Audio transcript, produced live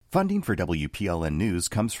Funding for WPLN News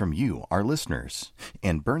comes from you, our listeners,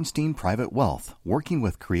 and Bernstein Private Wealth, working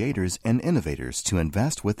with creators and innovators to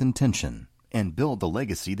invest with intention and build the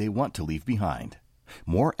legacy they want to leave behind.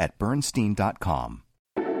 More at Bernstein.com.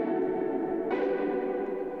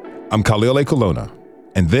 I'm Khalil A. Colonna,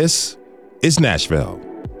 and this is Nashville.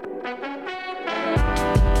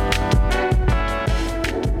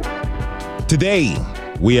 Today,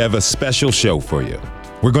 we have a special show for you.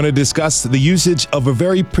 We're going to discuss the usage of a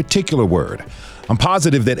very particular word. I'm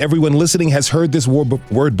positive that everyone listening has heard this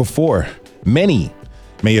word before. Many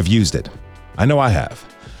may have used it. I know I have.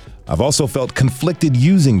 I've also felt conflicted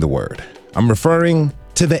using the word. I'm referring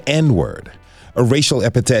to the N-word, a racial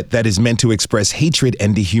epithet that is meant to express hatred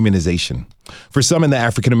and dehumanization. For some in the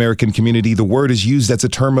African American community, the word is used as a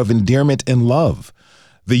term of endearment and love.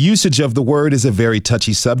 The usage of the word is a very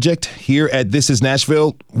touchy subject. Here at This Is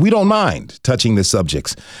Nashville, we don't mind touching the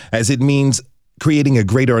subjects, as it means creating a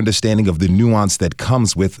greater understanding of the nuance that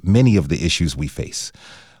comes with many of the issues we face.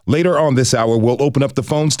 Later on this hour, we'll open up the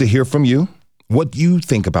phones to hear from you what you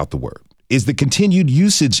think about the word. Is the continued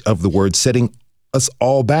usage of the word setting us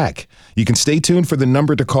all back? You can stay tuned for the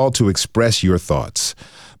number to call to express your thoughts.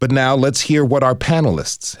 But now let's hear what our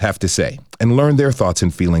panelists have to say and learn their thoughts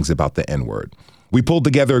and feelings about the N-word. We pulled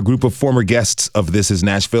together a group of former guests of This Is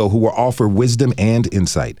Nashville who will offer wisdom and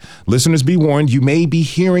insight. Listeners, be warned, you may be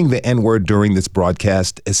hearing the N-word during this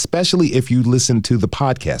broadcast, especially if you listen to the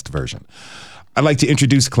podcast version. I'd like to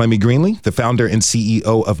introduce Clemmy Greenlee, the founder and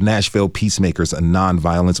CEO of Nashville Peacemakers, a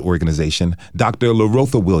nonviolence organization, Dr.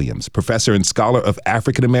 LaRotha Williams, professor and scholar of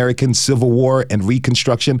African American Civil War and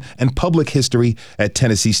Reconstruction and Public History at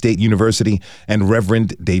Tennessee State University, and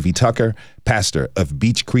Reverend Davy Tucker, pastor of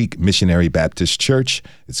Beech Creek Missionary Baptist Church.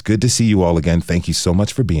 It's good to see you all again. Thank you so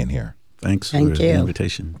much for being here. Thanks for the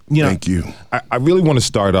invitation. Thank you. I really want to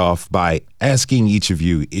start off by asking each of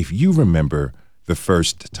you if you remember the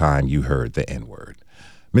first time you heard the N-word.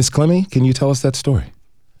 Miss Clemmy, can you tell us that story?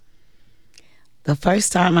 The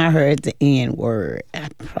first time I heard the N-word, I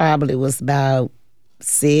probably was about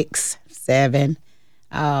 6, 7.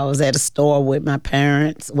 I was at a store with my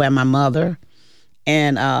parents, with my mother,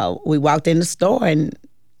 and we walked in the store and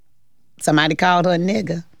somebody called her a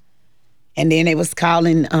nigger. And then they was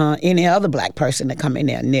calling any other black person that come in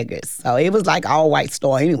there niggers. So it was like all white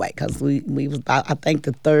store anyway, because we was about, I think,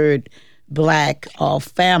 the third black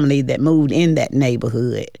family that moved in that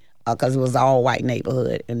neighborhood, because it was all white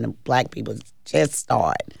neighborhood and the black people just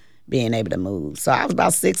started being able to move. So I was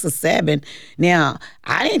about 6 or 7. Now,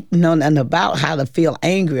 I didn't know nothing about how to feel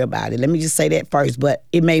angry about it. Let me just say that first. But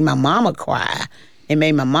it made my mama cry. It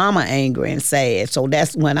made my mama angry and sad. So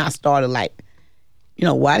that's when I started like,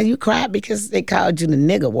 why do you cry? Because they called you the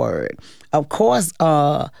nigger word. Of course,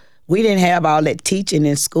 we didn't have all that teaching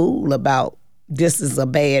in school about this is a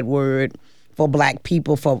bad word for black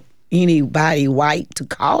people, for anybody white to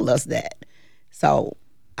call us that. So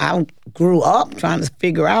I grew up trying to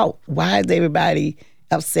figure out why is everybody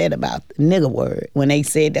upset about the nigger word when they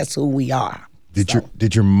said that's who we are.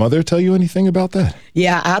 Did your mother tell you anything about that?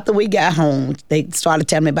 Yeah, after we got home, they started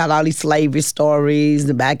telling me about all these slavery stories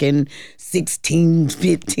back in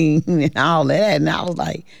 1615 and all that. And I was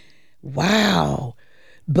like, wow.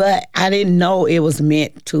 But I didn't know it was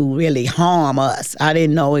meant to really harm us. I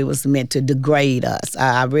didn't know it was meant to degrade us.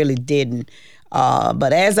 I really didn't.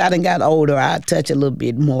 But as I done got older, I'll touch a little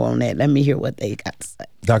bit more on that. Let me hear what they got to say.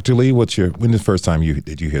 Dr. Lee, when the first time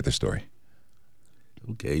did you hear the story?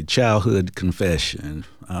 Okay, childhood confession.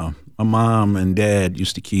 My mom and dad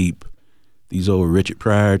used to keep these old Richard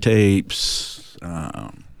Pryor tapes,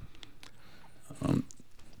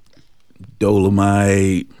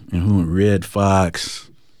 Dolomite, Red Fox.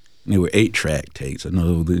 And they were 8-track tapes. I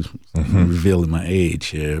know this revealing my age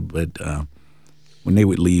here, but when they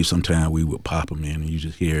would leave, sometime we would pop them in, and you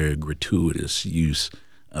just hear gratuitous use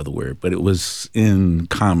of the word. But it was in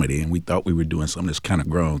comedy, and we thought we were doing something that's kind of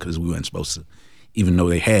grown because we weren't supposed to even know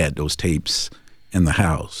they had those tapes in the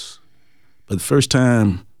house. But the first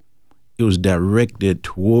time it was directed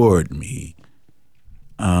toward me,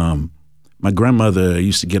 my grandmother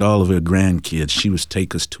used to get all of her grandkids. She would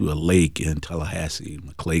take us to a lake in Tallahassee,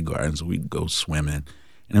 Maclay Gardens, and we'd go swimming.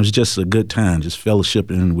 And it was just a good time, just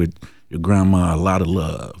fellowshipping with your grandma, a lot of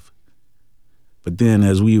love. But then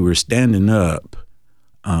as we were standing up,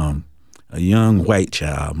 a young white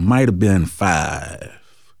child, might have been 5,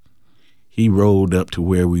 he rolled up to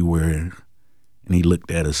where we were, and he looked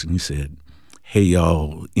at us and he said, "Hey,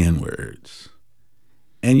 y'all, N-words."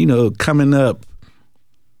 And, coming up,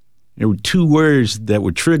 there were 2 words that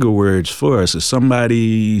were trigger words for us. If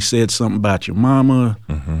somebody said something about your mama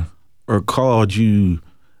or called you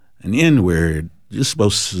an N-word, you're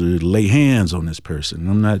supposed to lay hands on this person.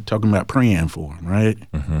 I'm not talking about praying for him, right?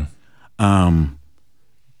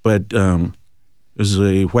 But there's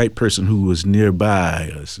a white person who was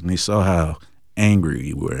nearby us, and they saw how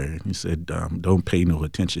angry we were. And he said, don't pay no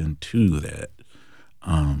attention to that.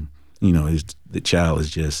 The child is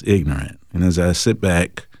just ignorant. And as I sit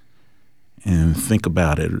back and think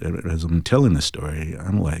about it, as I'm telling the story,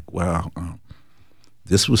 I'm like, wow,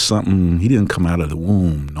 this was something, he didn't come out of the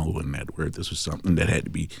womb knowing that word. This was something that had to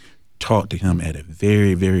be taught to him at a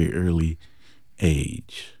very, very early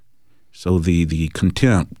age. So the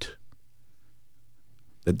contempt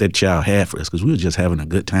that child had for us, because we were just having a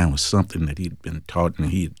good time with something that he'd been taught and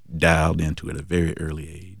he had dialed into at a very early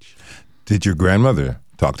age. Did your grandmother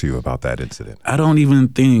talk to you about that incident? I don't even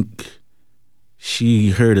think she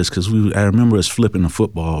heard us, because I remember us flipping the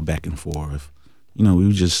football back and forth. We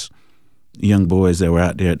were just young boys that were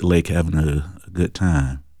out there at the lake having a good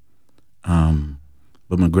time.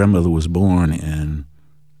 But my grandmother was born in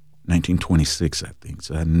 1926, I think,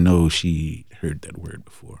 so I know she heard that word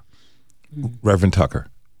before. Reverend Tucker.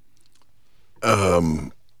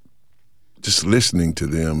 Just listening to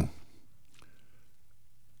them,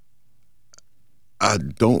 I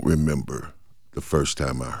don't remember the first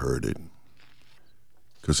time I heard it,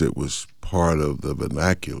 because it was part of the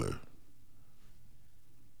vernacular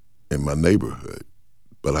in my neighborhood.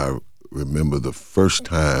 But I remember the first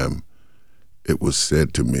time it was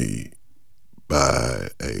said to me by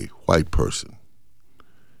a white person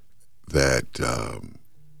that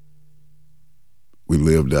we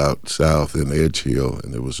lived out south in Edge Hill,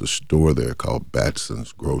 and there was a store there called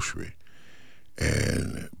Batson's Grocery.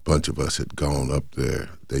 And a bunch of us had gone up there.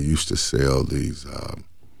 They used to sell these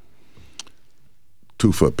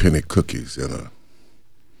 2-for-a-penny cookies in a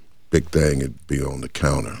big thing. It'd be on the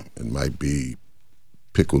counter. It might be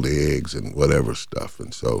pickled eggs and whatever stuff.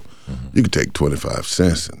 And so you could take 25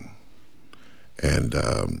 cents. And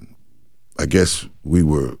I guess we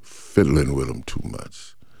were fiddling with them too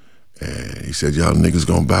much. And he said, y'all niggas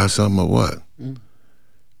gonna buy something or what?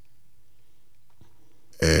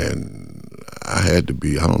 And I had to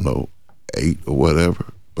be, 8 or whatever,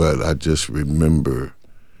 but I just remember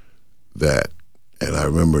that. And I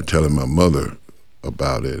remember telling my mother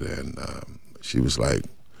about it, and she was like,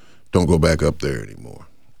 don't go back up there anymore.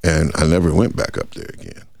 And I never went back up there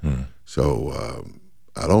again. So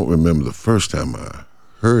I don't remember the first time I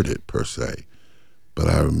heard it per se, but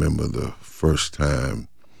I remember the first time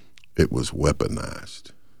it was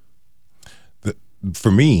weaponized.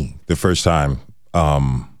 For me, the first time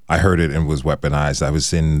I heard it and was weaponized, I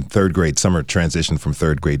was in 3rd grade, summer transition from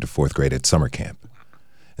 3rd grade to 4th grade at summer camp.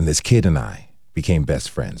 And this kid and I became best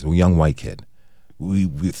friends, a young white kid. We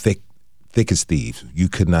thick as thieves. You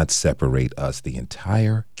could not separate us the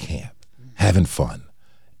entire camp, having fun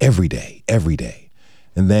every day.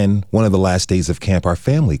 And then one of the last days of camp, our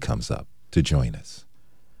family comes up to join us.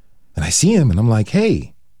 And I see him and I'm like,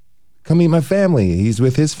 hey, come meet my family. He's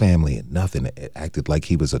with his family, and nothing. It acted like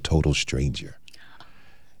he was a total stranger.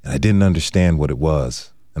 And I didn't understand what it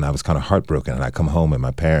was. And I was kind of heartbroken. And I come home and my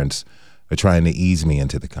parents are trying to ease me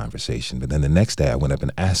into the conversation. But then the next day I went up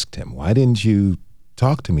and asked him, why didn't you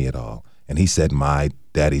talk to me at all? And he said, my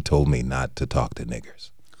daddy told me not to talk to niggers.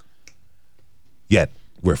 Yet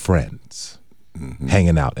we're friends,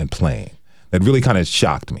 hanging out and playing. That really kind of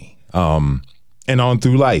shocked me. And on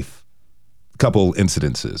through life, a couple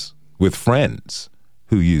incidences with friends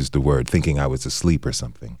who used the word thinking I was asleep or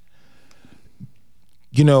something.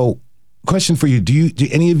 Question for you, do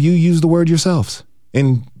any of you use the word yourselves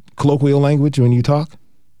in colloquial language when you talk?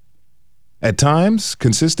 At times,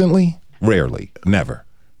 consistently, rarely, never.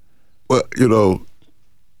 Well,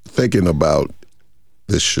 thinking about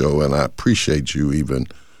this show, and I appreciate you even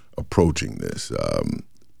approaching this,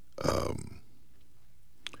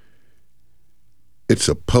 it's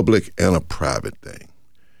a public and a private thing.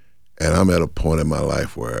 And I'm at a point in my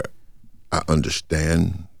life where I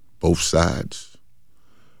understand both sides.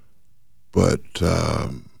 But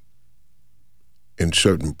in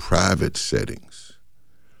certain private settings,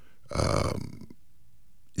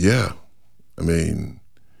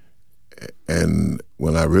 and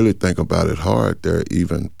when I really think about it hard, there are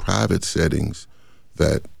even private settings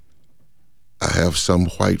that I have some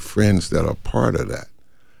white friends that are part of that.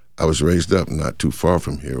 I was raised up not too far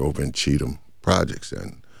from here over in Cheatham Projects,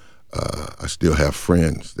 and I still have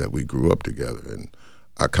friends that we grew up together, and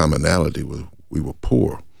our commonality was we were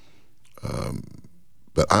poor.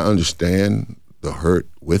 But I understand the hurt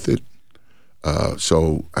with it.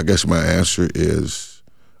 So I guess my answer is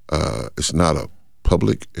it's not a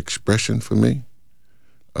public expression for me.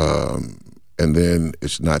 And then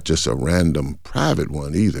it's not just a random private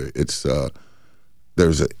one either. It's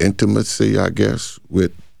there's an intimacy, I guess,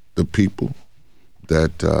 with the people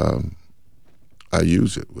that I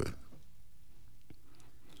use it with.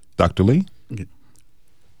 Dr. Lee?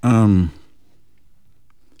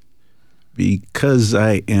 Because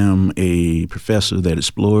I am a professor that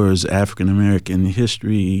explores African American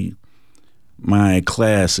history, my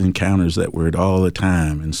class encounters that word all the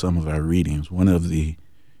time in some of our readings. One of the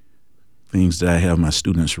things that I have my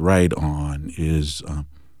students write on is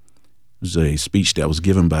a speech that was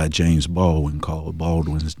given by James Baldwin called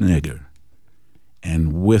Baldwin's Nigger.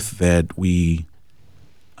 And with that, we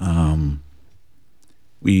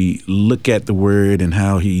look at the word and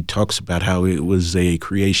how he talks about how it was a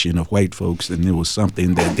creation of white folks and it was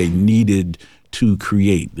something that they needed to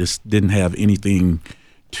create. This didn't have anything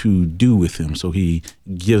to do with him, so he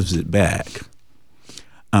gives it back.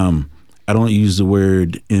 I don't use the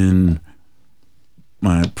word in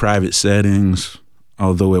my private settings,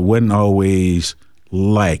 although it wasn't always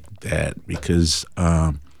like that because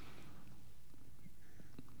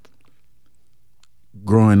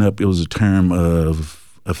growing up, it was a term of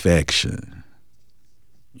affection.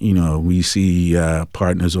 You know, we see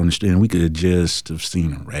partners on the street, and we could just have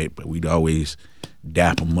seen them, right? But we'd always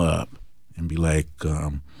dap them up and be like,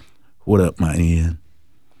 what up, my end?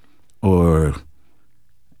 Or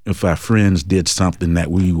if our friends did something that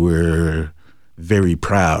we were very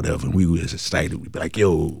proud of and we was excited, we'd be like,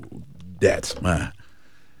 yo, that's mine.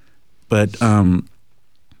 But I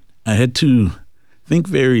had to think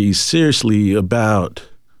very seriously about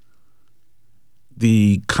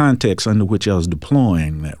the context under which I was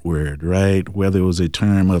deploying that word, right? Whether it was a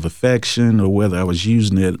term of affection or whether I was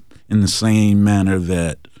using it in the same manner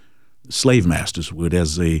that slave masters would,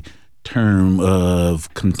 as a term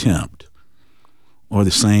of contempt, or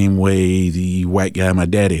the same way the white guy my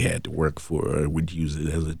daddy had to work for would use it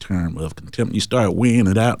as a term of contempt. You start weighing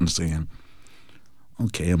it out and saying,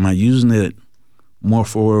 okay, am I using it more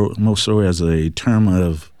so as a term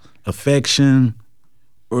of affection,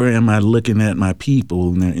 or am I looking at my people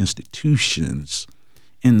and their institutions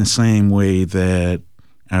in the same way that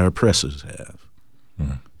our oppressors have?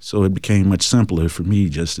 Mm-hmm. So it became much simpler for me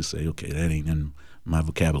just to say, okay, that ain't in my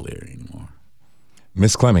vocabulary anymore.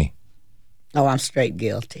 Miss Clemmy. Oh, I'm straight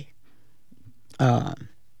guilty. I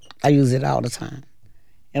use it all the time.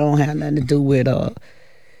 It don't have nothing to do with,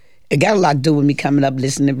 it got a lot to do with me coming up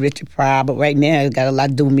listening to Richard Pryor, but right now it got a lot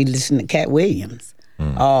to do with me listening to Cat Williams.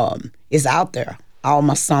 It's out there. All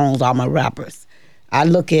my songs, all my rappers. I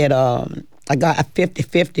look at, I got a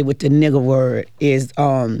 50-50 with the nigger word is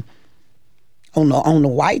on the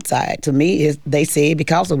white side, to me, is they say it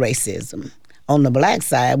because of racism. On the black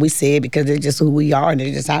side, we say it because it's just who we are and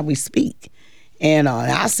it's just how we speak. And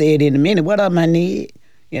I say it in a minute, what up, my nigga?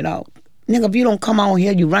 You know, nigga, if you don't come on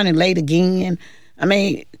here, you running late again. I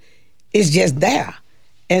mean, it's just there.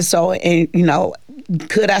 And so, and you know,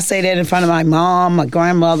 could I say that in front of my mom, my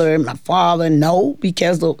grandmother, my father? No,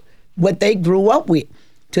 because of what they grew up with.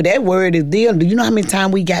 To that word is deal. Do you know how many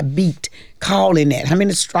times we got beat calling that? How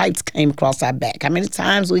many stripes came across our back? How many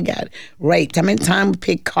times we got raped? How many times we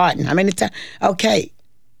picked cotton? How many times? Okay,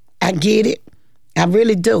 I get it. I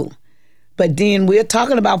really do. But then we're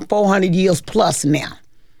talking about 400 years plus now.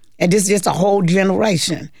 And this is just a whole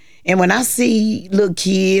generation. And when I see little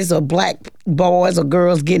kids or black boys or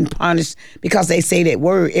girls getting punished because they say that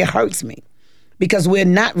word, it hurts me. Because we're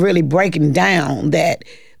not really breaking down that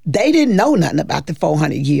they didn't know nothing about the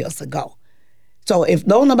 400 years ago. So if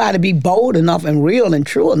nobody be bold enough and real and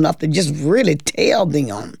true enough to just really tell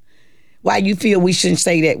them why you feel we shouldn't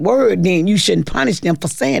say that word, then you shouldn't punish them for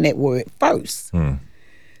saying that word first.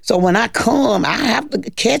 So when I come, I have to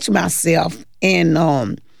catch myself in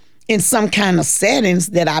some kind of settings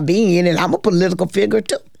that I be in, and I'm a political figure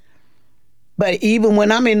too. But even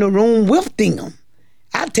when I'm in the room with them,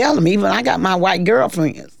 I tell them, even I got my white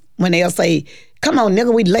girlfriends, when they'll say, come on,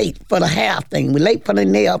 nigga, we late for the hair thing. We late for the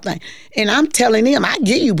nail thing. And I'm telling them, I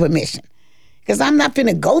give you permission. Because I'm not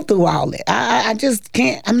finna go through all that. I just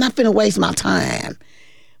can't. I'm not finna waste my time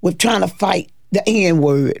with trying to fight the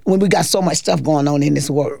N-word when we got so much stuff going on in this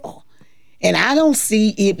world. And I don't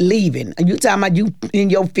see it leaving. You talking about you in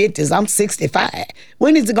your 50s, I'm 65.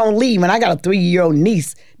 When is it gonna leave? And I got a 3-year-old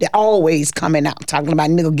niece that always coming out talking about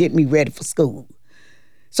nigga get me ready for school.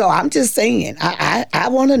 So I'm just saying, I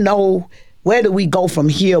wanna know, where do we go from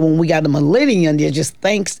here when we got a millennium that just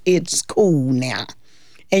thinks it's cool now?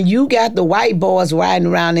 And you got the white boys riding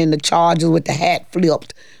around in the Chargers with the hat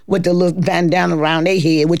flipped, with the little bandana around their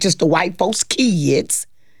head, which is the white folks' kids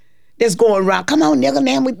that's going around. Come on, nigga,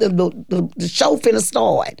 now with the show finna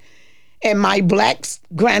start. And my black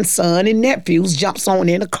grandson and nephews jumps on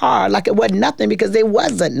in a car like it wasn't nothing, because it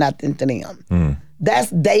wasn't nothing to them. that's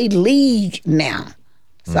they league now.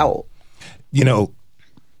 So, you know,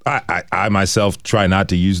 I myself try not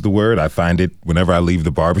to use the word. I find it whenever I leave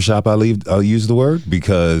the barbershop, I'll use the word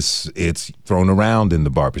because it's thrown around in the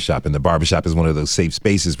barbershop. And the barbershop is one of those safe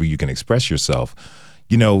spaces where you can express yourself.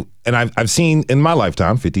 You know, and I've seen in my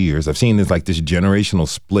lifetime, 50 years, I've seen this generational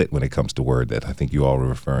split when it comes to word that I think you all were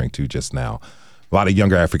referring to just now. A lot of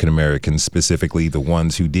younger African Americans, specifically the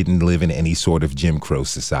ones who didn't live in any sort of Jim Crow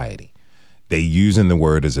society. They using the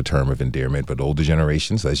word as a term of endearment, but older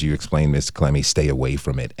generations, as you explained, Ms. Clemmy, stay away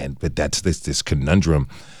from it. But that's this conundrum,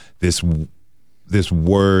 this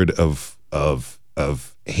word of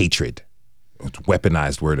hatred,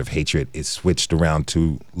 weaponized word of hatred is switched around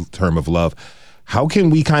to term of love. How can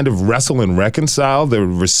we kind of wrestle and reconcile the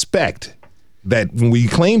respect that we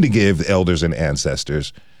claim to give elders and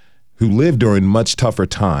ancestors who lived during much tougher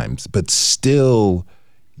times, but still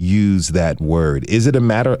use that word? Is it a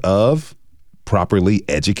matter of properly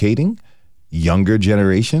educating younger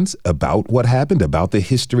generations about what happened, about the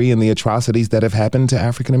history and the atrocities that have happened to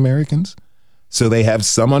African Americans, so they have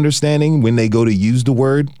some understanding when they go to use the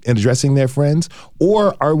word in addressing their friends?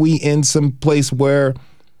 Or are we in some place where,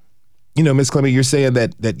 you know, Ms. Clemmy, you're saying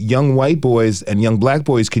that young white boys and young black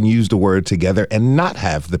boys can use the word together and not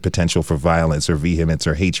have the potential for violence or vehemence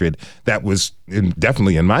or hatred that was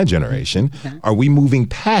definitely in my generation. Okay. Are we moving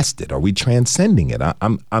past it? Are we transcending it?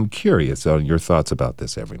 I'm curious on your thoughts about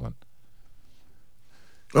this, everyone.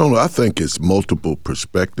 I think it's multiple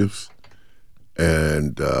perspectives.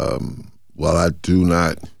 And while I do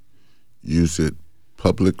not use it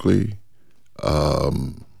publicly,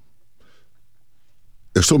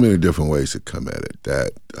 there's so many different ways to come at it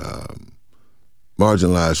that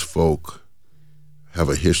marginalized folk have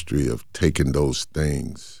a history of taking those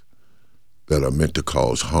things that are meant to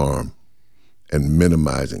cause harm and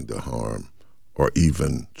minimizing the harm or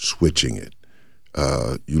even switching it.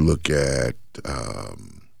 You look at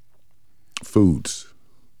foods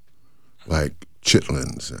like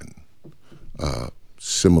chitlins and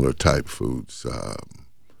similar type foods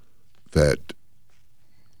that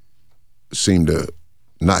seem to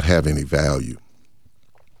not have any value,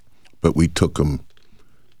 but we took them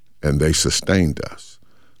and they sustained us.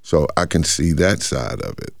 So I can see that side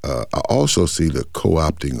of it. I also see the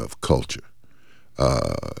co-opting of culture.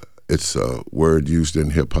 It's a word used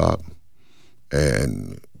in hip hop,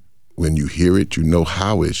 and when you hear it, you know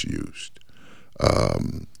how it's used.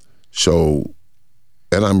 And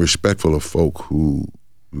I'm respectful of folk who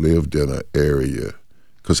lived in an area,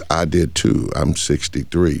 because I did too. I'm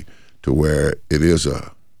 63. To where it is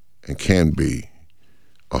and can be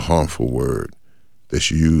a harmful word that's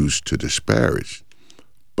used to disparage.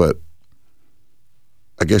 But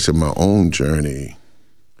I guess in my own journey,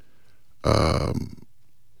 I'm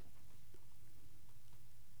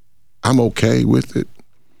okay with it,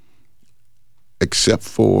 except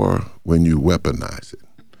for when you weaponize it.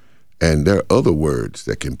 And there are other words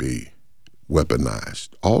that can be weaponized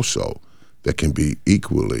also that can be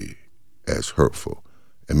equally as hurtful.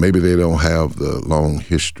 And maybe they don't have the long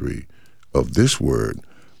history of this word,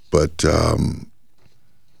 but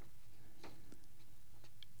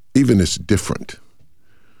even it's different.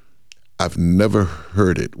 I've never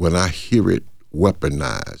heard it. When I hear it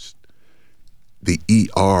weaponized, the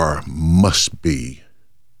ER must be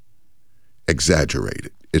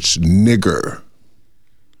exaggerated. It's nigger.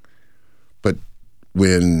 But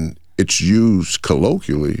when it's used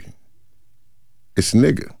colloquially, it's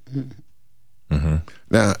nigger. Mm-hmm.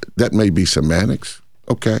 Now, that may be semantics,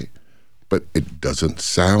 okay, but it doesn't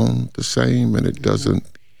sound the same and it doesn't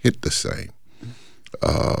hit the same.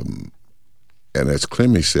 And as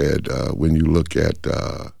Clemmy said, when you look at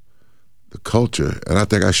the culture, and I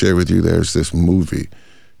think I shared with you, there's this movie,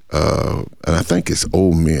 and I think it's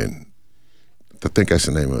Old Men. I think that's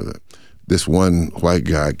the name of it. This one white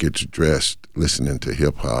guy gets dressed listening to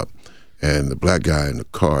hip hop, and the black guy in the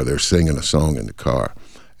car, they're singing a song in the car.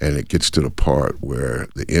 And it gets to the part where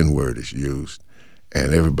the N-word is used,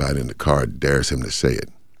 and everybody in the car dares him to say it.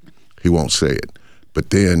 He won't say it. But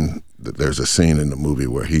then there's a scene in the movie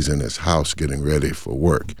where he's in his house getting ready for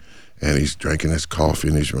work, and he's drinking his coffee,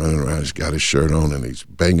 and he's running around, he's got his shirt on, and he's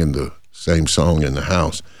banging the same song in the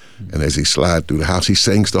house. And as he slides through the house, he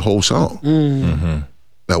sings the whole song. Mm-hmm.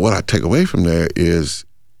 Now, what I take away from there is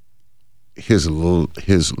his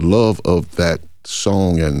love of that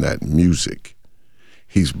song and that music.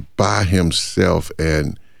 He's by himself,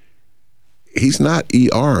 and he's not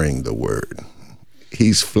ERing the word.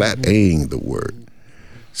 He's flat A-ing the word.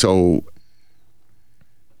 So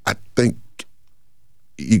I think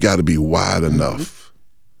you got to be wide enough,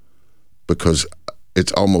 because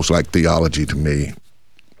it's almost like theology to me.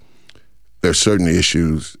 there are certain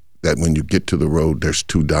issues that when you get to the road, there's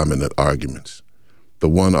two dominant arguments. The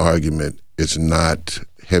one argument is not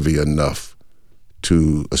heavy enough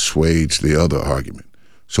to assuage the other argument.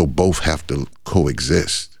 So both have to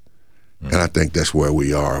coexist. And I think that's where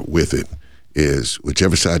we are with it, is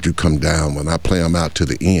whichever side you come down, when I play them out to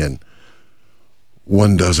the end,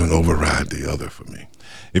 one doesn't override the other for me.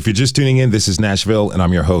 If you're just tuning in, this is Nashville, and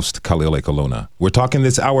I'm your host, Khalil Ekulona. We're talking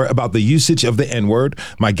this hour about the usage of the N-word.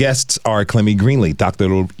 My guests are Clemmy Greenlee, Dr.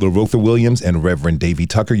 LaRotha Williams, and Reverend Davy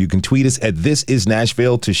Tucker. You can tweet us at This Is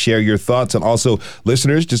Nashville to share your thoughts. And also,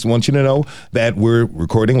 listeners, just want you to know that we're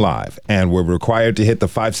recording live, and we're required to hit the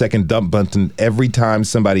 5-second dump button every time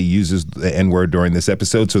somebody uses the N-word during this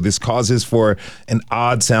episode. So this causes for an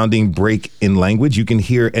odd-sounding break in language. You can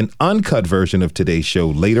hear an uncut version of today's show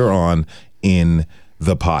later on in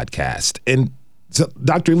the podcast. And so,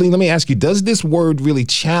 Dr. Lee, let me ask you, does this word really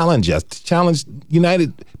challenge us, challenge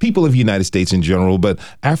people of the United States in general, but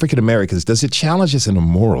African Americans? Does it challenge us in a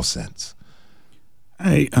moral sense?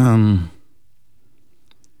 I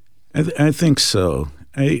think so.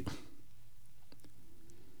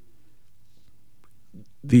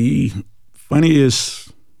 The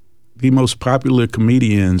most popular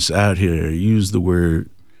comedians out here use the word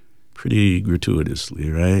pretty gratuitously,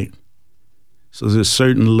 right? So there's a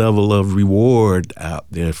certain level of reward out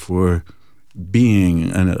there for being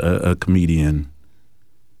a comedian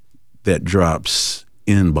that drops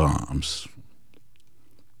N-bombs,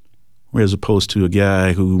 whereas opposed to a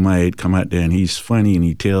guy who might come out there and he's funny and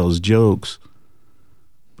he tells jokes,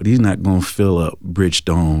 but he's not going to fill up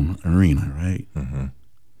Bridgestone Arena, right? Mm-hmm.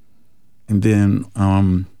 And then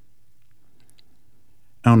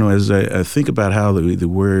I don't know, as I think about how the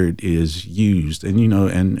word is used, and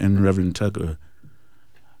and Reverend Tucker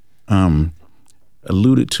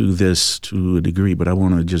alluded to this to a degree, but I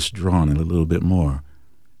want to just draw on it a little bit more.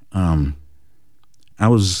 I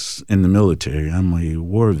was in the military. I'm a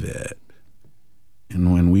war vet,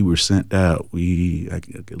 and when we were sent out, I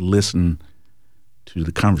could listen to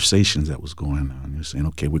the conversations that was going on. You're saying,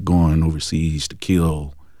 okay, we're going overseas to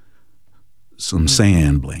kill some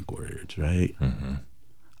sand blank words, right? Mm-hmm.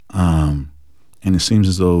 And it seems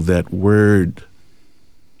as though that word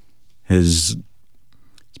has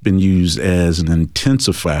been used as an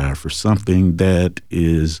intensifier for something that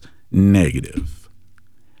is negative.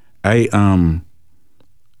 I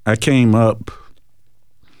came up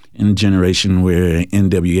in a generation where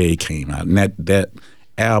NWA came out, and that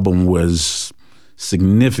album was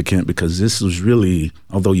significant because this was really,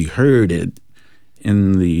 although you heard it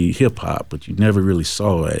in the hip hop, but you never really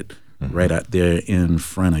saw it right out there in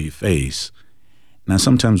front of your face. And I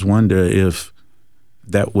sometimes wonder if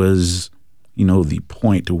that was, the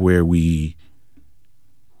point to where we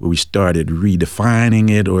started redefining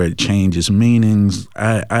it, or it changes meanings.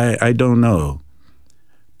 I don't know.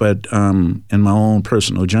 But in my own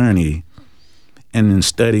personal journey and in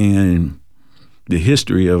studying the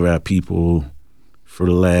history of our people for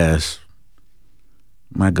the last,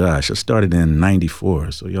 my gosh, I started in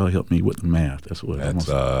 94, so y'all help me with the math. That's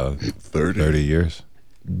 30 years.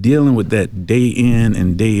 Dealing with that day in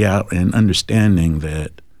and day out, and understanding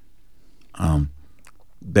that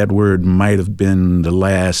that word might have been the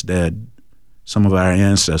last that some of our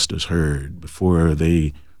ancestors heard before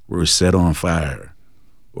they were set on fire,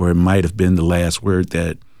 or it might have been the last word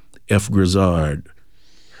that F. Grizzard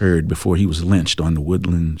heard before he was lynched on the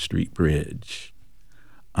Woodland Street Bridge.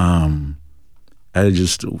 I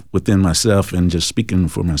just, within myself, and just speaking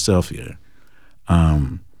for myself here,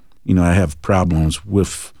 I have problems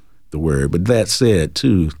with the word. But that said,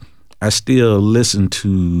 too, I still listen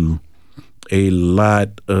to a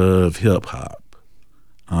lot of hip hop.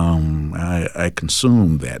 I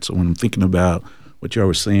consume that. So when I'm thinking about what y'all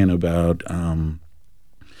were saying about,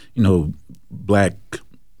 black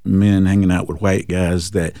men hanging out with white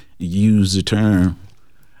guys that use the term,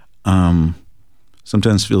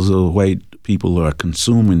 sometimes feels as though white people are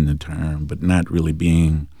consuming the term, but not really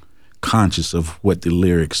being conscious of what the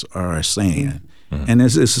lyrics are saying. Mm-hmm. And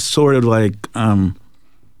it's sort of like,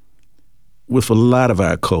 with a lot of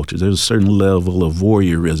our culture, there's a certain level of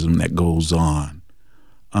voyeurism that goes on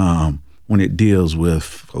when it deals with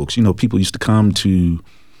folks. People used to come to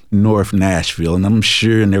North Nashville, and I'm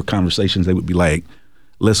sure in their conversations they would be like,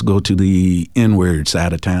 let's go to the N-word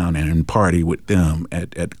side of town and party with them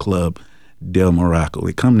at Club Del Morocco.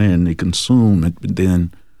 They come there and they consume it, but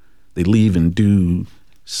then they leave and do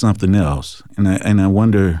something else. And I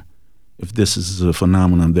wonder if this is a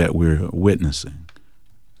phenomenon that we're witnessing.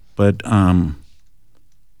 But I'll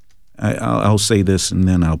say this and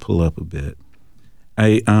then I'll pull up a bit.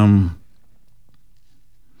 A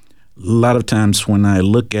lot of times when I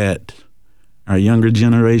look at our younger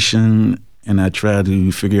generation, and I try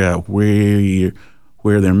to figure out where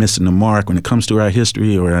they're missing the mark when it comes to our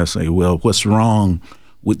history, or I say, well, what's wrong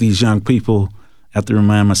with these young people? I have to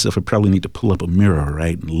remind myself I probably need to pull up a mirror,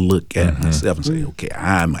 right, and look at myself and say, okay,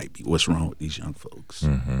 I might be what's wrong with these young folks.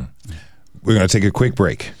 We're going to take a quick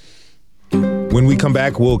break. When we come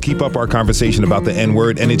back, we'll keep up our conversation about the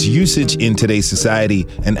N-word and its usage in today's society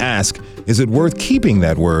and ask, is it worth keeping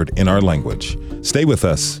that word in our language? Stay with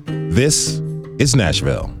us. This is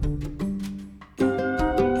Nashville.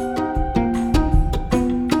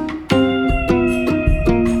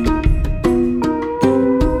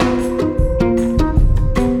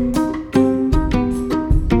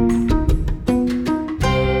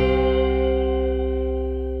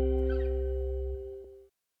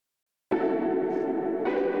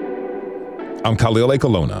 I'm Khalil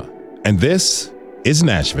Ekulona, and this is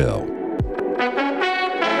Nashville.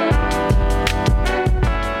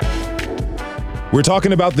 We're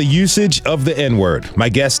talking about the usage of the N-word. My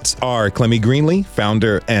guests are Clemmy Greenlee,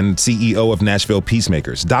 founder and CEO of Nashville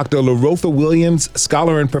Peacemakers, Dr. LaRotha Williams,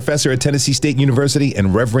 scholar and professor at Tennessee State University,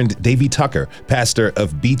 and Reverend Davy Tucker, pastor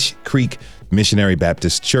of Beach Creek Missionary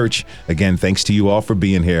Baptist Church. Again, thanks to you all for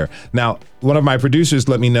being here. Now, one of my producers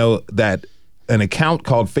let me know that an account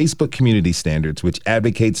called Facebook Community Standards, which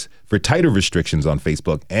advocates for tighter restrictions on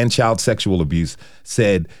Facebook and child sexual abuse,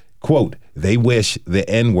 said, quote, they wish the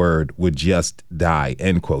N-word would just die,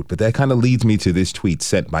 end quote. But that kind of leads me to this tweet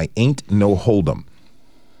sent by Ain't No Hold'em.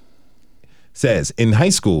 Says, in high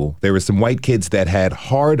school, there were some white kids that had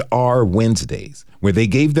hard R Wednesdays, where they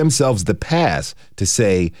gave themselves the pass to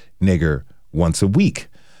say nigger once a week.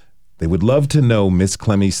 They would love to know Miss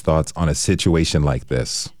Clemmy's thoughts on a situation like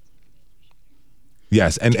this.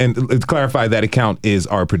 Yes, and to clarify, that account is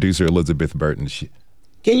our producer, Elizabeth Burton.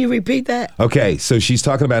 Can you repeat that? Okay, so she's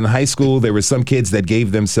talking about in high school, there were some kids that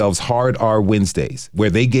gave themselves hard R Wednesdays, where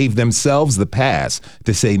they gave themselves the pass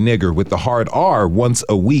to say nigger with the hard R once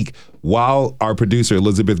a week, while our producer,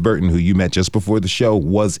 Elizabeth Burton, who you met just before the show,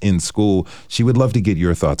 was in school. She would love to get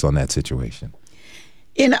your thoughts on that situation.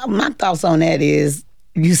 You know, my thoughts on that is,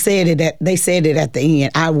 they said it at the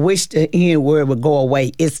end. I wish the N-word would go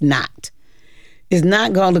away. It's not. It's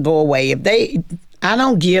not going to go away. I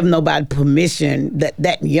don't give nobody permission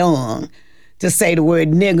that young to say the word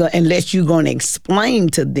nigger unless you're going to explain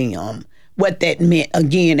to them what that meant.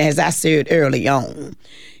 Again, as I said early on,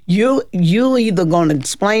 you either going to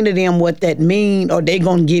explain to them what that mean, or they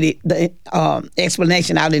going to get the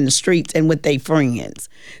explanation out in the streets and with their friends.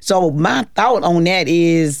 So my thought on that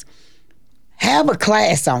is, have a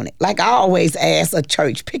class on it. Like I always ask a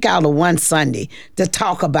church, pick out one Sunday to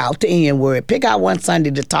talk about the N-word. Pick out one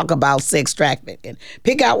Sunday to talk about sex trafficking.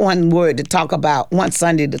 Pick out one Sunday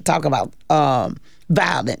to talk about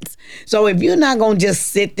violence. So if you're not going to just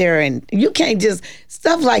sit there and you can't just,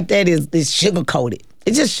 stuff like that is sugar-coated.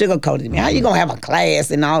 It's just sugar-coated to me. How you going to have a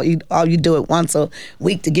class and all you do it once a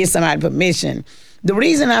week to get somebody permission? The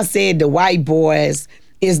reason I said the white boys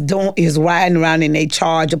is riding around in their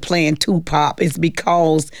Charger playing Tupac is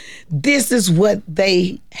because this is what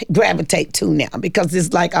they gravitate to now, because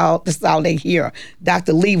it's like this is all they hear.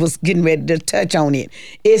 Dr. Lee was getting ready to touch on it.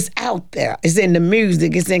 It's out there. It's in the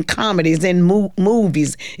music. It's in comedy. It's in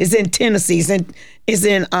movies. It's in Tennessee. Not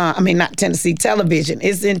Tennessee television.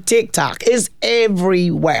 It's in TikTok. It's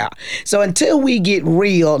everywhere. So until we get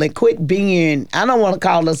real and quit being, I don't want to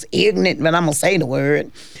call us ignorant, but I'm going to say the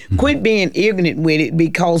word, quit being ignorant with it,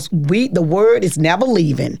 because the word is never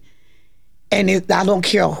leaving. And I don't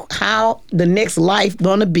care how the next life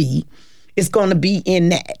going to be, it's going to be in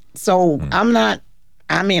that. So I'm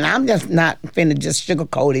just not finna just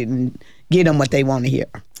sugarcoat it and get them what they want to hear.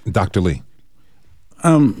 Dr. Lee.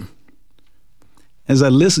 As I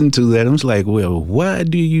listened to that, I was like, well, why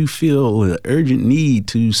do you feel an urgent need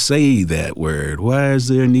to say that word? Why is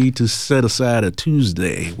there a need to set aside a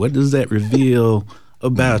Tuesday? What does that reveal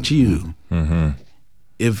about you? Mm-hmm.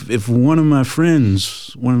 If one of my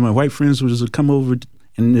white friends was to come over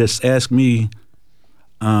and just ask me,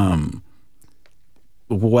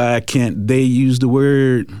 why can't they use the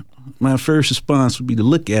word, my first response would be to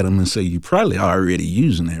look at them and say, you're probably already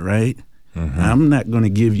using it, right? Mm-hmm. I'm not going to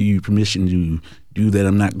give you permission to do that.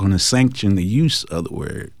 I'm not going to sanction the use of the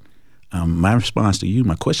word. My response to you,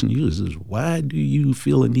 my question to you is why do you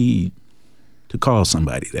feel a need to call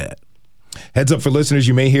somebody that? Heads up for listeners,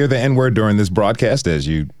 you may hear the N-word during this broadcast, as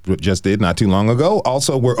you just did not too long ago.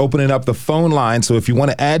 Also, we're opening up the phone line, so if you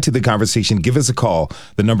want to add to the conversation, give us a call.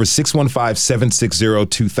 The number is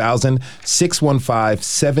 615-760-2000,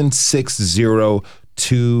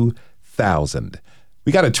 615-760-2000.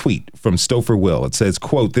 We got a tweet from Stouffer Will. It says,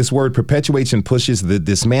 quote, "This word perpetuates and pushes the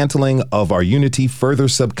dismantling of our unity further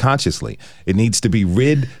subconsciously. It needs to be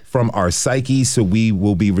rid from our psyche so we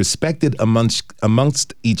will be respected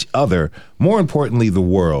amongst each other. More importantly, the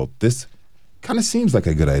world." This kind of seems like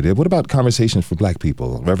a good idea. What about conversations for black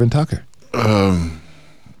people? Reverend Tucker?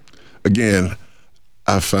 Again,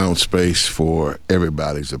 I found space for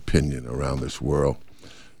everybody's opinion around this world.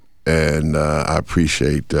 And I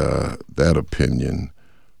appreciate that opinion,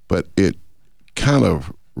 but it kind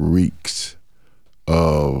of reeks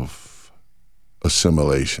of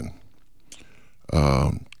assimilation.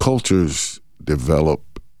 Cultures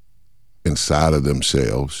develop inside of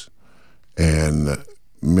themselves, and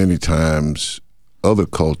many times other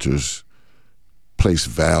cultures place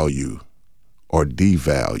value or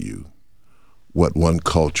devalue what one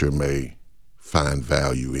culture may find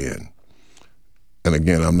value in. And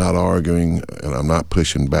again, I'm not arguing and I'm not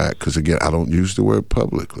pushing back because, again, I don't use the word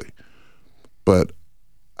publicly. But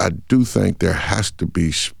I do think there has to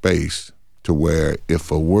be space to where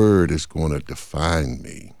if a word is going to define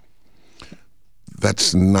me,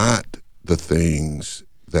 that's not the things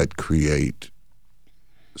that create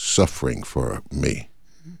suffering for me.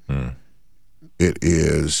 It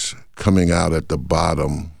is coming out at the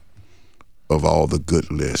bottom of all the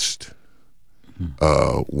good list.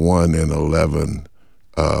 1 in 11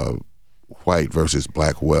 white versus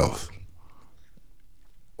black wealth.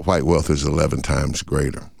 White wealth is 11 times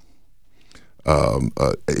greater.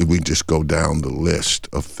 We just go down the list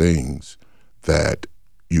of things that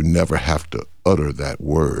you never have to utter that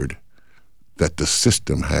word, that the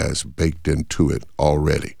system has baked into it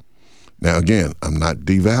already. Now, again, I'm not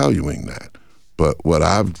devaluing that, but what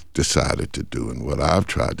I've decided to do and what I've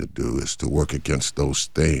tried to do is to work against those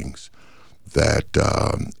things that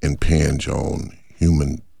impinge on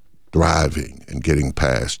human thriving and getting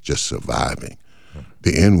past just surviving.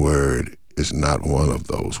 The N-word is not one of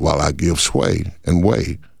those. While I give sway and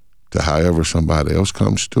weight to however somebody else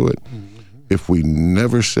comes to it, if we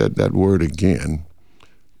never said that word again,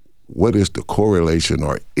 what is the correlation,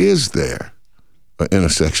 or is there an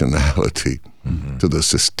intersectionality to the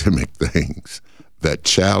systemic things that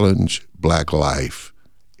challenge black life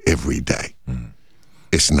every day?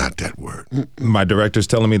 It's not that word. My director's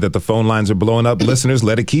telling me that the phone lines are blowing up. Listeners,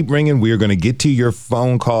 let it keep ringing. We are going to get to your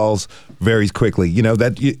phone calls very quickly. You know,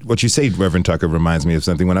 what you say, Reverend Tucker, reminds me of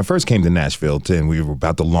something. When I first came to Nashville and we were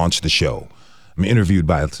about to launch the show, I'm interviewed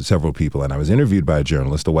by several people, and I was interviewed by a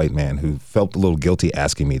journalist, a white man, who felt a little guilty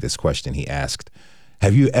asking me this question. He asked,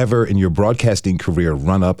 "Have you ever in your broadcasting career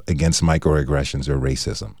run up against microaggressions or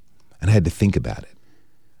racism?" And I had to think about it.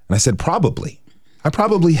 And I said, probably. I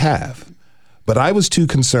probably have. But I was too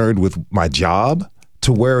concerned with my job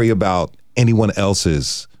to worry about anyone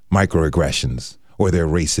else's microaggressions or their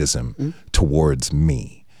racism towards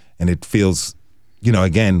me. And it feels, you know,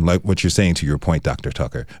 again, like what you're saying to your point,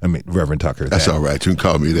 Reverend Tucker. That's all right. You can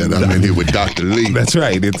call me that. I'm in here with Dr. Lee. That's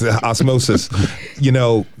right. It's osmosis, you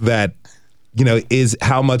know, that, you know, is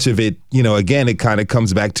how much of it, you know, again, it kind of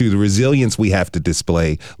comes back to the resilience we have to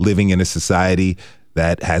display living in a society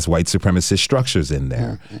that has white supremacist structures in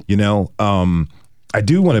there. You know, I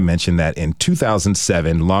do want to mention that in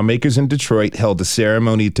 2007, lawmakers in Detroit held a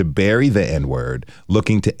ceremony to bury the N-word,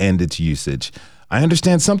 looking to end its usage. I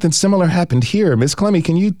understand something similar happened here. Ms. Clemmy,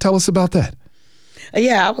 can you tell us about that?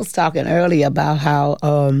 Yeah, I was talking earlier about how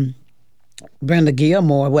Brenda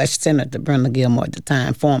Gilmore, Senator Brenda Gilmore at the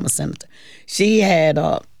time, former senator, she had,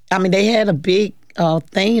 they had a big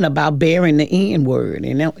thing about burying the N-word,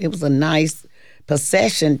 and it was a nice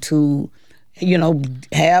procession to, you know,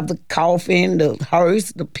 have the coffin, the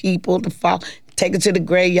hearse, the people, take it to the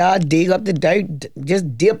graveyard, dig up the dirt,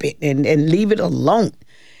 just dip it and leave it alone.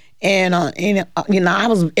 And you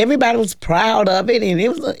know, everybody was proud of it, and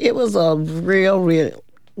it was a real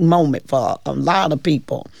moment for a lot of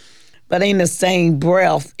people. But in the same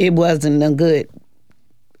breath, it wasn't a good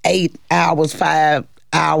 8 hours, 5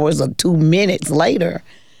 hours, or 2 minutes later,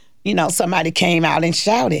 you know, somebody came out and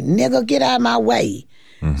shouted, "Nigga, get out of my way."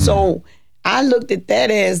 So I looked at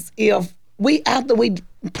that as if after we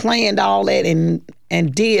planned all that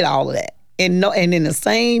and did all of that, and in the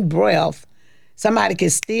same breath, somebody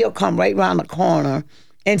could still come right around the corner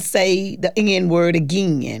and say the N-word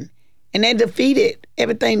again. And that defeated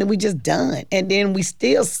everything that we just done. And then we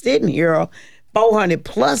still sitting here 400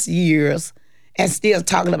 plus years and still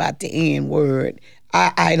talking about the N-word.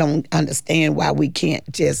 I don't understand why we can't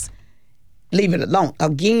just leave it alone.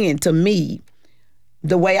 Again, to me,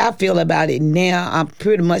 the way I feel about it now, I'm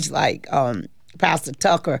pretty much like Pastor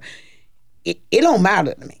Tucker. It don't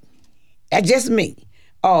matter to me. That's just me.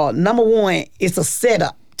 Number one, it's a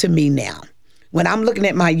setup to me now. When I'm looking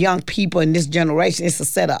at my young people in this generation, it's a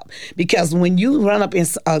setup. Because when you run up in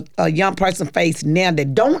a young person's face now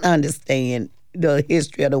that don't understand the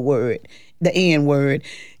history of the word, the N word,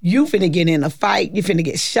 you finna get in a fight, you finna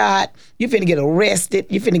get shot, you finna get arrested,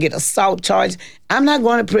 you finna get assault charged. I'm not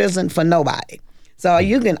going to prison for nobody. So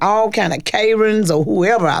you can, all kind of Karens or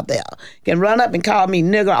whoever out there can run up and call me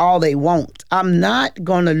nigger all they want. I'm not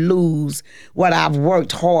going to lose what I've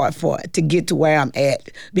worked hard for to get to where I'm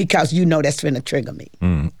at, because you know that's finna trigger me.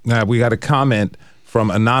 Now, we got a comment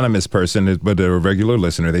from anonymous person, but a regular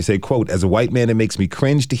listener. They say, quote, as a white man, it makes me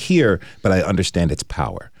cringe to hear, but I understand its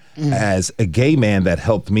power. As a gay man, that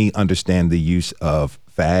helped me understand the use of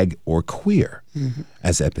fag or queer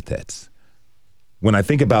as epithets. When I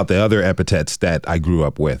think about the other epithets that I grew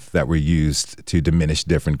up with that were used to diminish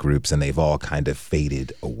different groups, and they've all kind of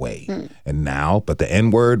faded away. And now, but the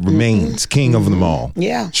N-word remains king of them all.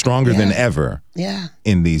 Yeah. Stronger than ever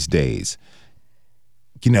in these days.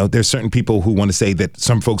 You know, there's certain people who want to say that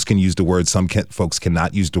some folks can use the word, some folks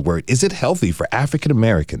cannot use the word. Is it healthy for African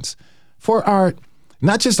Americans, for our,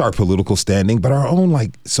 not just our political standing, but our own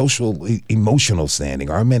like social, emotional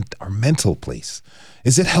standing, our mental place?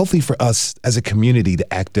 Is it healthy for us as a community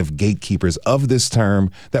to act as gatekeepers of this term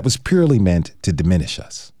that was purely meant to diminish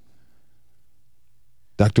us?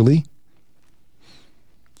 Dr. Lee?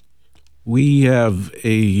 We have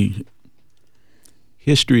a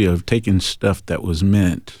history of taking stuff that was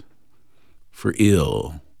meant for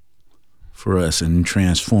ill for us and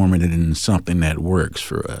transforming it into something that works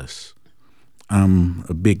for us. I'm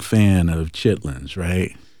a big fan of chitlins,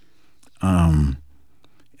 right?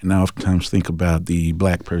 And I oftentimes think about the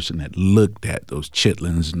black person that looked at those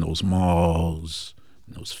chitlins and those malls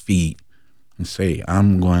and those feet and say,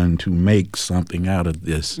 I'm going to make something out of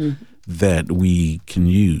this that we can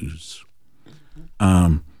use.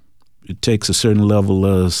 It takes a certain level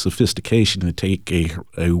of sophistication to take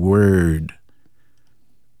a word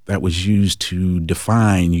that was used to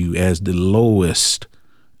define you as the lowest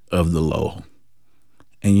of the low.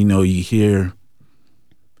 And, you know, you hear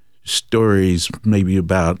stories maybe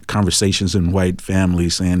about conversations in white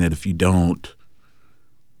families saying that if you don't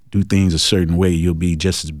do things a certain way, you'll be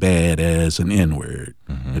just as bad as an N-word.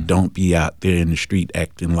 Don't be out there in the street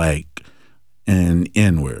acting like an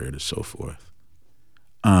N-word or so forth.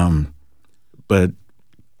 But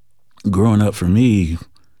growing up for me,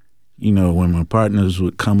 you know, when my partners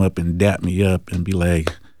would come up and dap me up and be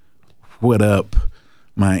like, what up,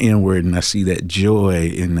 my N-word, and I see that joy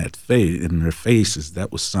in that face, in their faces,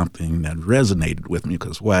 that was something that resonated with me.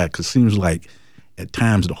 Because why? Because it seems like at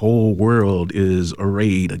times the whole world is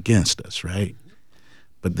arrayed against us, right?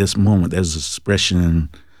 But this moment, there's an expression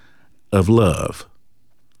of love.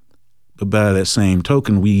 But by that same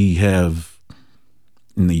token, we have,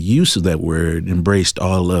 in the use of that word, embraced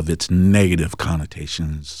all of its negative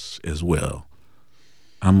connotations as well.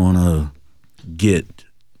 I'm gonna get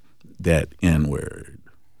that N-word.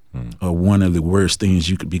 Or one of the worst things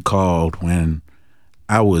you could be called when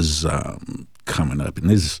I was coming up. And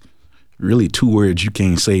there's really two words you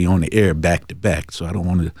can't say on the air back to back, so I don't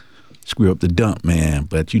want to screw up the dump man,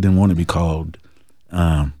 but you didn't want to be called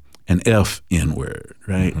an F-N-word,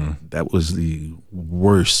 right? That was the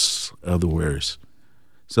worst of the worst.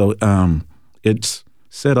 So it's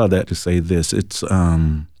said all that to say this. It's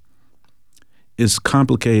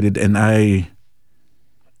complicated, and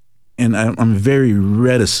I'm very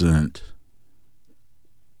reticent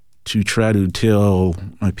to try to tell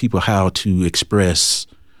my people how to express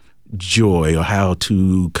joy or how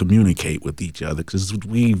to communicate with each other, because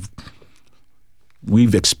we've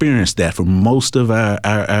experienced that for most of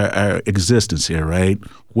our existence here, right?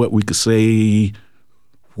 What we could say,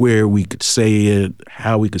 where we could say it,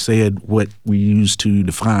 how we could say it, what we use to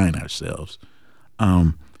define ourselves.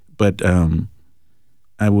 But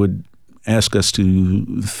I would ask us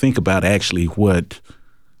to think about actually what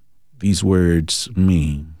these words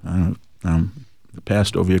mean. The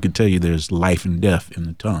pastor over here can tell you there's life and death in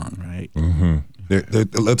the tongue, right?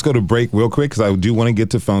 Let's go to break real quick, because I do want to get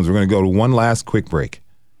to phones. We're going to go to one last quick break.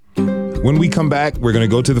 When we come back, we're going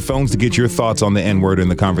to go to the phones to get your thoughts on the N-word in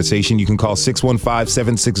the conversation. You can call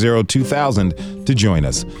 615-760-2000 to join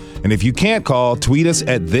us. And if you can't call, tweet us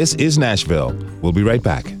at This Is Nashville. We'll be right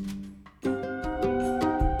back.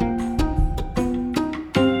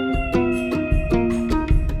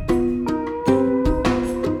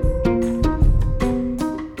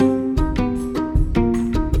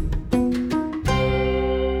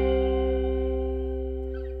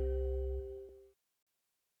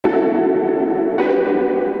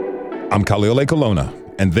 I'm Khalil A. Colonna,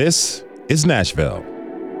 and this is Nashville.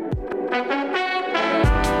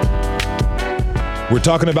 We're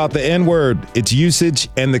talking about the N-word, its usage,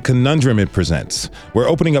 and the conundrum it presents. We're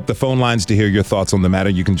opening up the phone lines to hear your thoughts on the matter.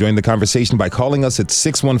 You can join the conversation by calling us at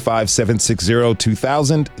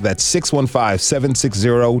 615-760-2000. That's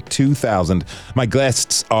 615-760-2000. My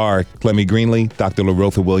guests are Clemmy Greenlee, Dr.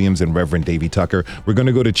 LaRotha Williams, and Reverend Davy Tucker. We're going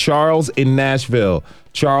to go to Charles in Nashville.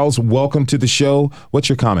 Charles, welcome to the show. What's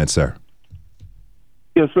your comment, sir?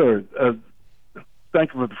 Yes, sir.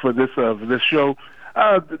 Thank you for this show.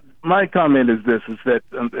 My comment is this: is that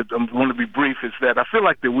I'm going to be brief. Is that I feel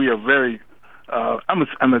like that we are very. I'm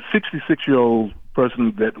a 66-year-old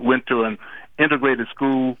person that went to an integrated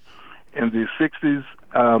school in the 60s.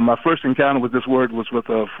 My first encounter with this word was with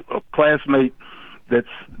a classmate that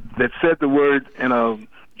said the word in a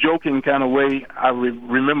joking kind of way. I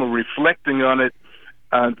remember reflecting on it,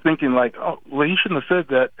 thinking like, "Oh, well, he shouldn't have said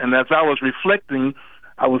that." And as I was reflecting,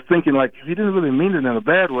 I was thinking like he didn't really mean it in a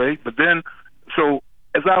bad way. But then, so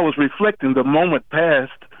as I was reflecting, the moment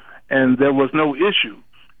passed, and there was no issue,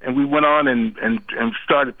 and we went on and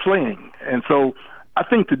started playing. And so, I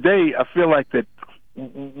think today I feel like that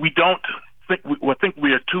we don't think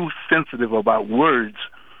we are too sensitive about words,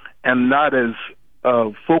 and not as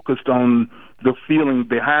focused on the feeling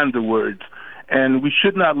behind the words. And we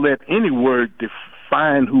should not let any word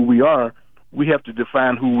define who we are. We have to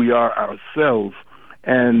define who we are ourselves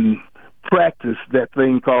and practice that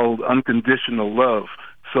thing called unconditional love.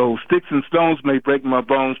 So sticks and stones may break my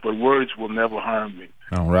bones, but words will never harm me.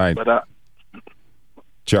 All right. But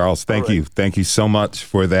Charles, thank you. Thank you so much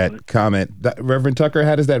for that comment. Reverend Tucker,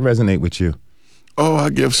 how does that resonate with you? Oh,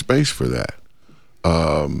 I give space for that.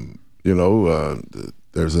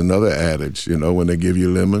 There's another adage, when they give you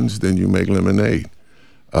lemons, then you make lemonade.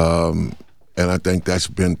 And I think that's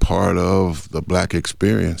been part of the black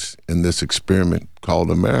experience in this experiment called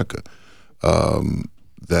America.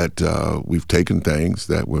 That we've taken things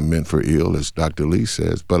that were meant for ill, as Dr. Lee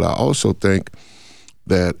says. But I also think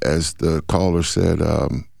that, as the caller said,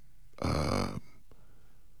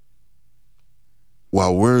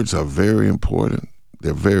 while words are very important,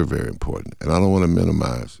 they're very, very important. And I don't want to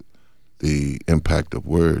minimize the impact of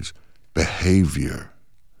words. Behavior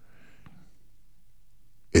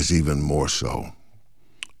is even more so.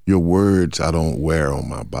 Your words I don't wear on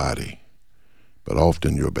my body, but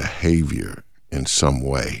often your behavior in some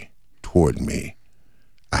way toward me,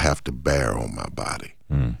 I have to bear on my body.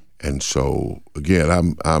 And so,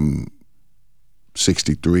 again, I'm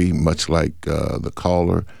 63, much like the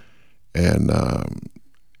caller, and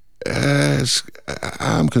as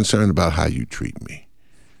I'm concerned about how you treat me.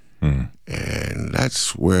 And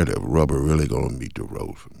that's where the rubber really going to meet the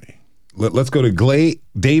road for me. Let's go to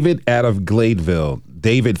David out of Gladeville.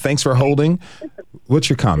 David, thanks for holding. What's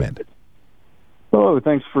your comment? Hello,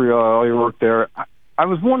 thanks for all your work there. I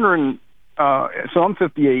was wondering, so I'm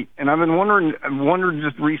 58, and I've been wondering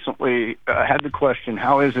just recently, had the question,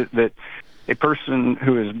 how is it that a person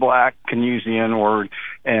who is black can use the N-word,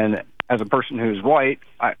 and as a person who is white,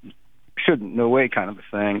 I shouldn't, no way kind of a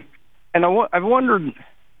thing. And I've wondered,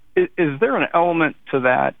 is there an element to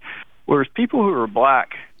that, whereas people who are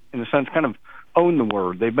black, in a sense, kind of own the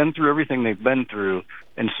word. They've been through everything they've been through,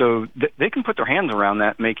 and so they can put their hands around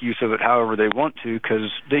that, make use of it however they want to,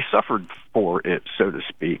 because they suffered for it, so to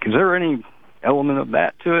speak. Is there any element of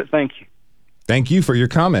that to it? Thank you. Thank you for your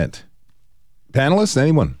comment. Panelists,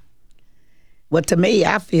 anyone? Well, to me,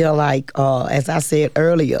 I feel like, as I said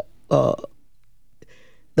earlier,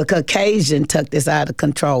 the Caucasian took this out of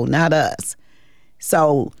control, not us.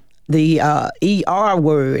 So the ER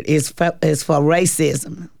word is for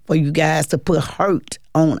racism, for you guys to put hurt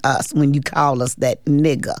on us when you call us that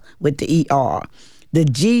nigger with the ER. The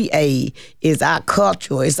GA is our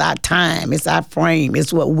culture, it's our time, it's our frame,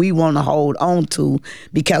 it's what we want to hold on to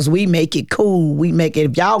because we make it cool. We make it,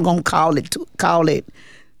 if y'all gonna call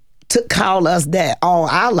us that all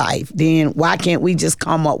our life, then why can't we just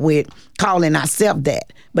come up with calling ourselves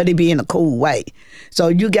that, but it be in a cool way? So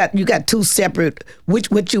you got two separate,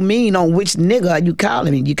 what you mean on which nigga are you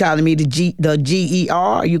calling me? You calling me the GER,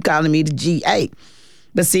 or you calling me the GA?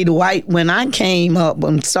 But see, the white, when I came up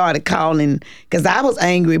and started calling, because I was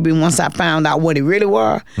angry once I found out what it really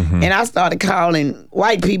were, and I started calling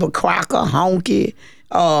white people cracker, honky,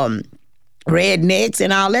 rednecks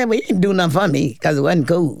and all that, but it didn't do nothing for me because it wasn't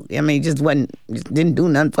cool. I mean, just didn't do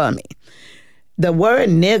nothing for me. The word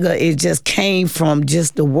nigger, it just came from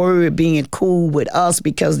just the word being cool with us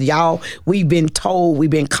because we've been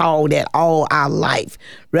called that all our life.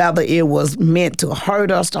 Rather, it was meant to hurt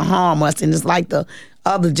us, to harm us. And it's like the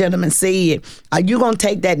other gentleman said, are you going to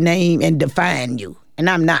take that name and define you? And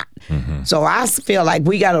I'm not. So I feel like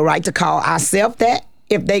we got a right to call ourselves that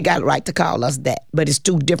if they got a right to call us that. But it's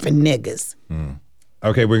two different niggers.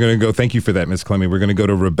 Okay, we're going to go. Thank you for that, Ms. Clemmy. We're going to go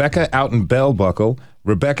to Rebecca out in Bell Buckle.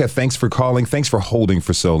 Rebecca, thanks for calling. Thanks for holding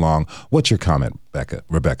for so long. What's your comment,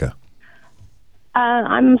 Rebecca?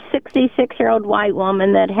 I'm a 66-year-old white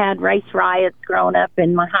woman that had race riots growing up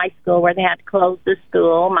in my high school where they had to close the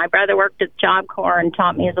school. My brother worked at Job Corps and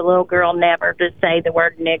taught me as a little girl never to say the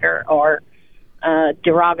word nigger or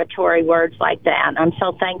derogatory words like that. I'm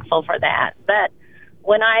so thankful for that. But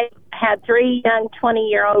when I had 3 young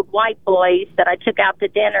 20-year-old white boys that I took out to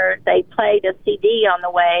dinner, they played a CD on the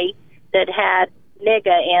way that had nigga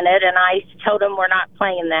in it, and I told them, we're not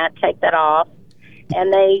playing that, take that off.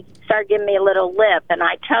 And they started giving me a little lip, and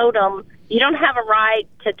I told them, you don't have a right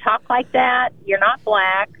to talk like that. You're not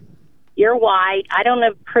black. You're white. I don't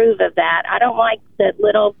approve of that. I don't like that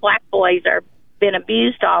little black boys are been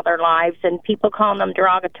abused all their lives and people calling them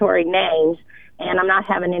derogatory names, and I'm not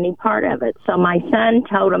having any part of it. So my son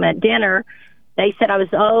told them at dinner, they said I was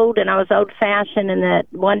old and I was old-fashioned and that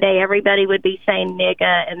one day everybody would be saying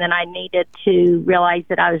nigga, and then I needed to realize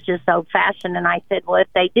that I was just old-fashioned. And I said, well, if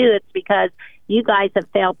they do, it's because you guys have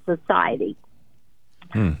failed society.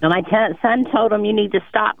 And my son told him, you need to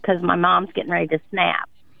stop because my mom's getting ready to snap.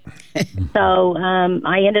 So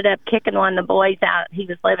I ended up kicking one of the boys out. He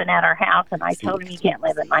was living at our house, and I told him, you can't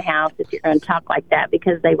live in my house if you're going to talk like that,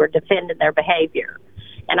 because they were defending their behavior.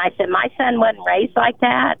 And I said, my son wasn't raised like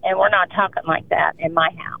that, and we're not talking like that in my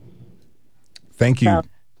house. Thank you,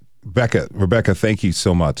 Rebecca, thank you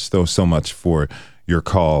so much for your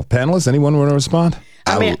call. Panelists, anyone want to respond?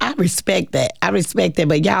 I mean, I respect that.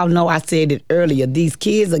 But y'all know I said it earlier. These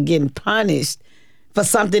kids are getting punished for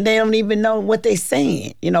something they don't even know what they're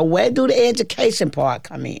saying. You know, where do the education part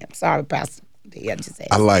come in? Sorry, Pastor.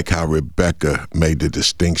 I like how Rebecca made the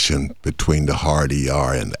distinction between the hard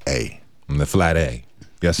ER and the A. And the flat A.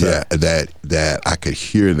 Yes, sir. Yeah, that I could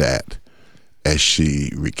hear that as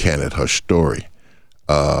she recanted her story.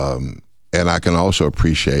 And I can also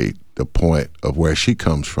appreciate the point of where she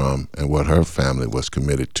comes from and what her family was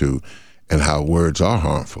committed to and how words are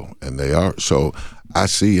harmful, and they are. So I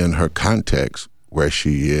see in her context where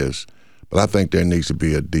she is, but I think there needs to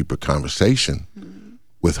be a deeper conversation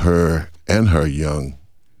with her and her young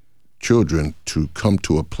children to come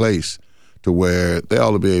to a place to where they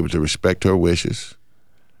ought to be able to respect her wishes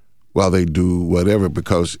while they do whatever,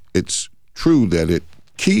 because it's true that it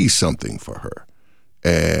keys something for her.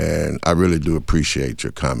 And I really do appreciate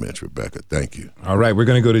your comments, Rebecca. Thank you. All right, we're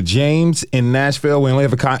going to go to James in Nashville. We only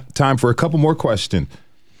have time for a couple more questions.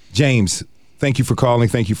 James, thank you for calling.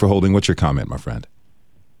 Thank you for holding. What's your comment, my friend?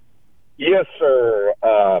 Yes, sir.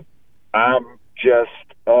 I'm just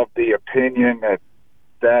of the opinion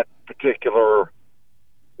that particular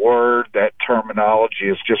word, that terminology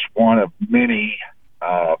is just one of many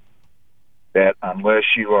that unless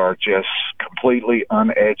you are just completely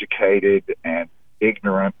uneducated and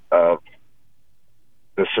ignorant of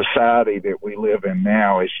the society that we live in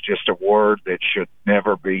now, it's just a word that should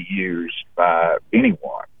never be used by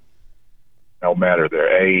anyone, no matter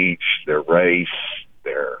their age, their race,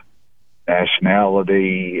 their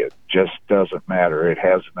nationality. It just doesn't matter. It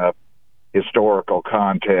has enough historical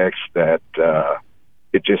context that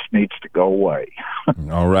it just needs to go away.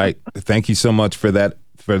 All right. Thank you so much for that,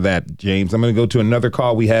 James. I'm going to go to another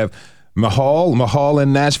call. We have Mahal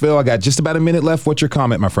in Nashville. I got just about a minute left. What's your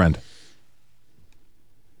comment, my friend?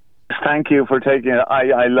 Thank you for taking it.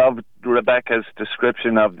 I loved Rebecca's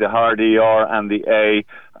description of the hard ER and the A.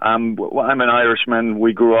 I'm an Irishman.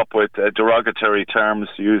 We grew up with derogatory terms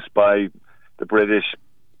used by the British,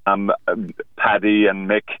 Paddy and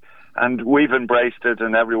Mick, and we've embraced it,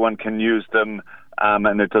 and everyone can use them,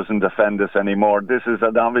 and it doesn't offend us anymore. This is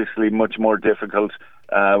an obviously much more difficult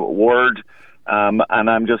word. And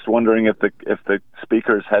I'm just wondering if the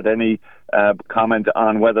speakers had any comment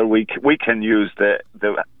on whether we can use the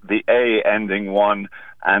A ending one,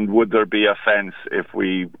 and would there be offence if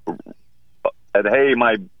we said, "Hey,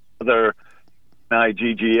 my brother,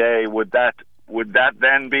 IGGA," would that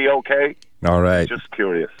then be okay? All right. Just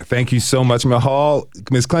curious. Thank you so much, Mahal.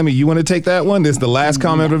 Ms. Clemmy, you want to take that one? This is the last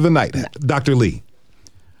comment of the night. Dr. Lee.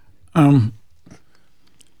 All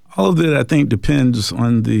of that, I think, depends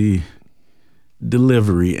on the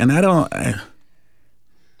delivery, and I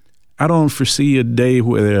don't foresee a day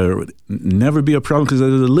where there would never be a problem, because as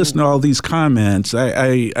I listen to all these comments,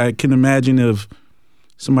 I can imagine if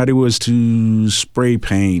somebody was to spray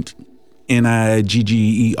paint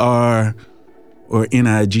NIGGER or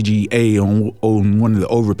NIGGA on one of the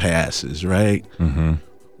overpasses, right? Mm-hmm.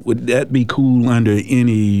 Would that be cool under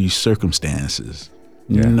any circumstances?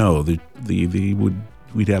 Yeah. No, we'd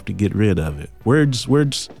have to get rid of it.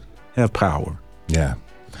 Words have power. Yeah.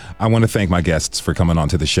 I want to thank my guests for coming on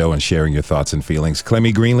to the show and sharing your thoughts and feelings.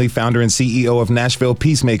 Clemmy Greenlee, founder and CEO of Nashville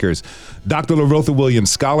Peacemakers. Dr. LaRotha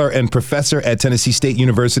Williams, scholar and professor at Tennessee State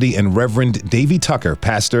University. And Reverend Davy Tucker,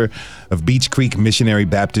 pastor of Beach Creek Missionary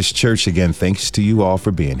Baptist Church. Again, thanks to you all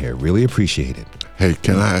for being here. Really appreciate it. Hey,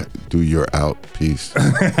 can I do your out piece?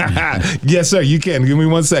 Yes, sir, you can. Give me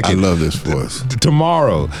 1 second. I love this voice.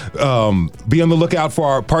 Tomorrow, be on the lookout for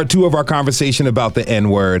our part 2 of our conversation about the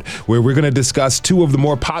N-word, where we're going to discuss 2 of the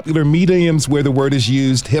more popular mediums where the word is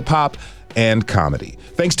used, hip-hop and comedy.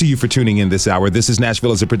 Thanks to you for tuning in this hour. This is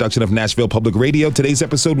Nashville is a production of Nashville Public Radio. Today's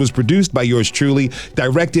episode was produced by yours truly,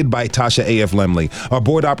 directed by Tasha A.F. Lemley. Our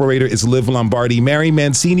board operator is Liv Lombardi. Mary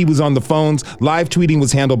Mancini was on the phones. Live tweeting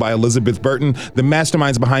was handled by Elizabeth Burton. The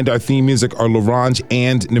masterminds behind our theme music are LaRange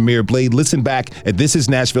and Namir Blade. Listen back at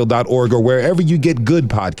thisisnashville.org or wherever you get good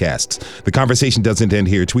podcasts. The conversation doesn't end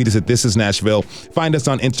here. Tweet us at This Is Nashville. Find us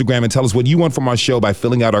on Instagram and tell us what you want from our show by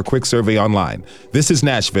filling out our quick survey online. This is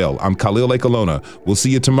Nashville. I'm Khalil Lake Alona. We'll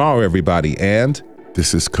see you tomorrow, everybody. And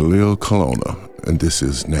this is Khalil Colonna, and this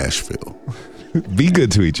is Nashville. Be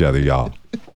good to each other, y'all.